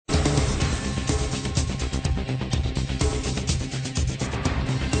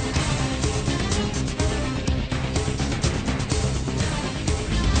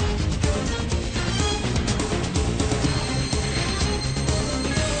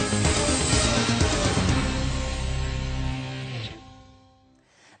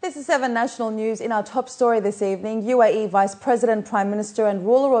Here's the 7 national news in our top story this evening. UAE Vice President, Prime Minister and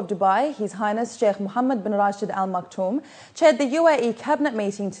ruler of Dubai, His Highness Sheikh Mohammed bin Rashid Al Maktoum, chaired the UAE cabinet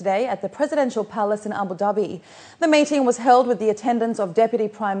meeting today at the Presidential Palace in Abu Dhabi. The meeting was held with the attendance of Deputy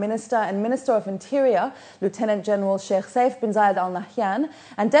Prime Minister and Minister of Interior, Lieutenant General Sheikh Saif bin Zayed Al Nahyan,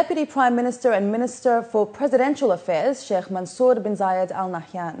 and Deputy Prime Minister and Minister for Presidential Affairs, Sheikh Mansour bin Zayed Al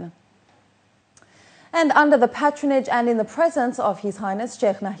Nahyan. And under the patronage and in the presence of His Highness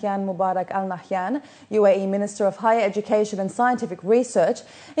Sheikh Nahyan Mubarak Al Nahyan, UAE Minister of Higher Education and Scientific Research,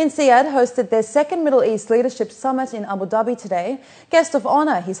 INSEAD hosted their second Middle East Leadership Summit in Abu Dhabi today. Guest of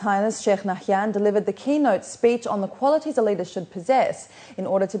honour, His Highness Sheikh Nahyan, delivered the keynote speech on the qualities a leader should possess in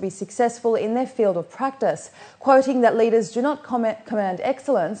order to be successful in their field of practice, quoting that leaders do not command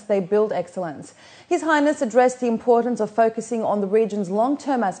excellence, they build excellence. His Highness addressed the importance of focusing on the region's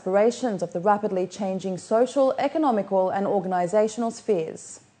long-term aspirations of the rapidly changing social, economical and organisational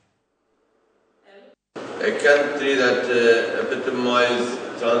spheres. A country that epitomizes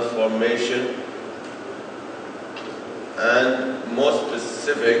transformation and more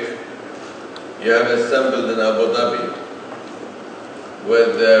specific, you have assembled in Abu Dhabi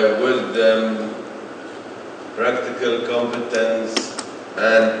with wisdom, practical competence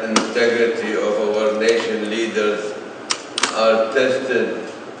and integrity of our nation leaders are tested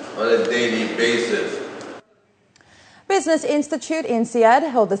on a daily basis. Business Institute INSEAD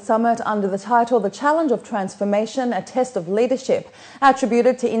held the summit under the title The Challenge of Transformation, a Test of Leadership,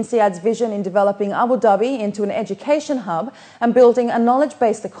 attributed to INSEAD's vision in developing Abu Dhabi into an education hub and building a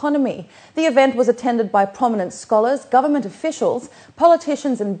knowledge-based economy. The event was attended by prominent scholars, government officials,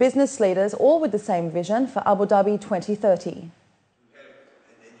 politicians and business leaders, all with the same vision for Abu Dhabi 2030.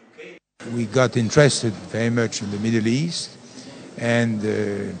 We got interested very much in the Middle East, and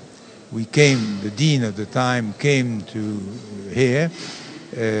the dean at the time came to here,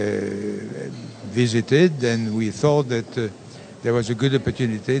 visited, and we thought that there was a good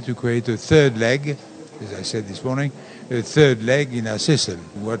opportunity to create a third leg, as I said this morning, a third leg in our system.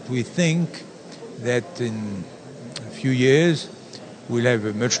 What we think that in a few years we'll have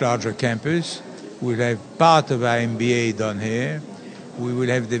a much larger campus, we'll have part of our MBA done here, we will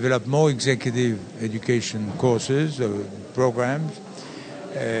have developed more executive education courses or programs.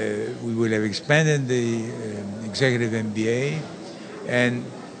 We will have expanded the executive MBA, and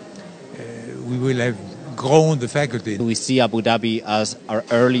we will have grown the faculty. We see Abu Dhabi as our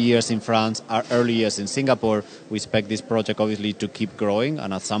early years in France, our early years in Singapore. We expect this project obviously to keep growing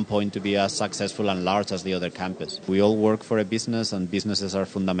and at some point to be as successful and large as the other campus. We all work for a business, and businesses are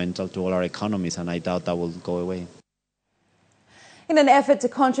fundamental to all our economies, and I doubt that will go away. In an effort to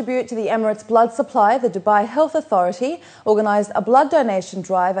contribute to the Emirates' blood supply, the Dubai Health Authority organised a blood donation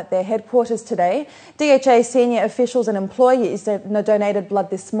drive at their headquarters today. DHA senior officials and employees donated blood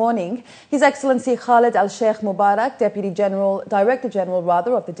this morning. His Excellency Khalid Al-Sheikh Mubarak, Director General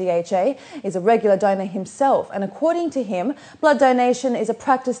of the DHA, is a regular donor himself, and according to him, blood donation is a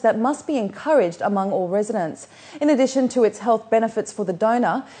practice that must be encouraged among all residents. In addition to its health benefits for the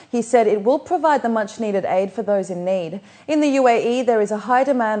donor, he said it will provide the much-needed aid for those in need. In the UAE, there is a high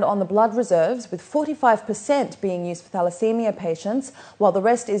demand on the blood reserves, with 45% being used for thalassemia patients, while the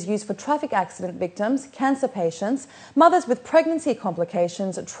rest is used for traffic accident victims, cancer patients, mothers with pregnancy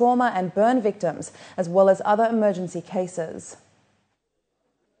complications, trauma and burn victims, as well as other emergency cases.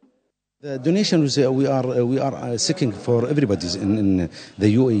 The donations we are seeking for everybody in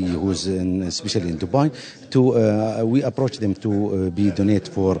the UAE, who's especially in Dubai, we approach them to be donate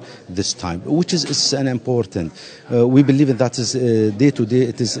for this time, which is an important. We believe that is day to day.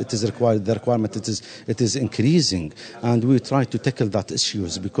 It is required. The requirement it is increasing, and we try to tackle that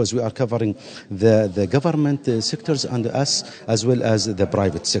issues because we are covering the government sectors and us as well as the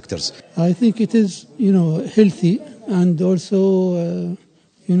private sectors. I think it is healthy, and also.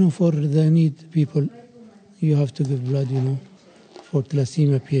 For the need people, you have to give blood, for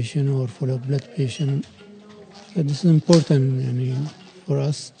thalassemia patient or for a blood patient. So this is important for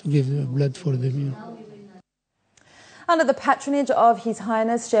us to give blood for them. Under the patronage of His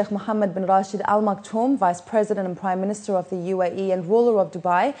Highness Sheikh Mohammed bin Rashid Al Maktoum, Vice President and Prime Minister of the UAE and ruler of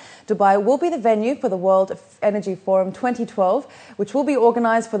Dubai, Dubai will be the venue for the World Energy Forum 2012, which will be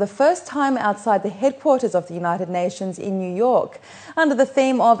organised for the first time outside the headquarters of the United Nations in New York. Under the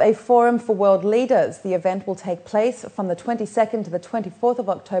theme of a forum for world leaders, the event will take place from the 22nd to the 24th of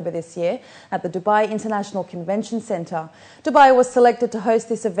October this year at the Dubai International Convention Centre. Dubai was selected to host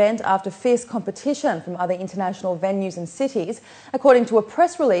this event after fierce competition from other international venues metropolitan cities, according to a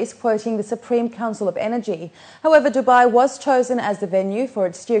press release quoting the Supreme Council of Energy. However, Dubai was chosen as the venue for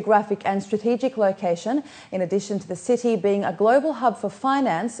its geographic and strategic location, in addition to the city being a global hub for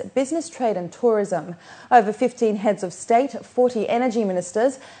finance, business, trade and tourism. Over 15 heads of state, 40 energy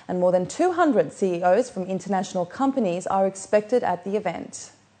ministers and more than 200 CEOs from international companies are expected at the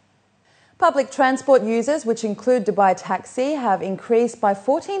event. Public transport users, which include Dubai Taxi, have increased by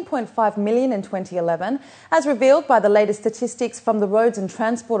 14.5 million in 2011, as revealed by the latest statistics from the Roads and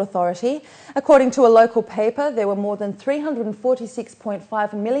Transport Authority. According to a local paper, there were more than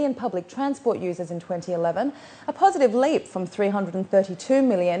 346.5 million public transport users in 2011, a positive leap from 332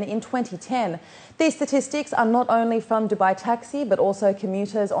 million in 2010. These statistics are not only from Dubai Taxi, but also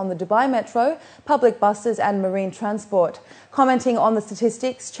commuters on the Dubai Metro, public buses and marine transport. Commenting on the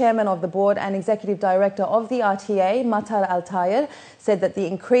statistics, Chairman of the Board and Executive Director of the RTA, Matar Al-Tayed, said that the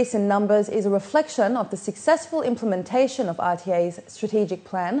increase in numbers is a reflection of the successful implementation of RTA's strategic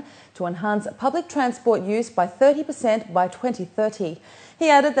plan to enhance public transport use by 30% by 2030. He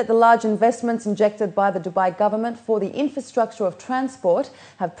added that the large investments injected by the Dubai government for the infrastructure of transport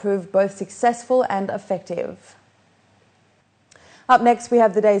have proved both successful and effective. Up next, we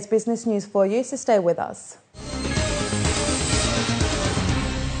have the day's business news for you, so stay with us.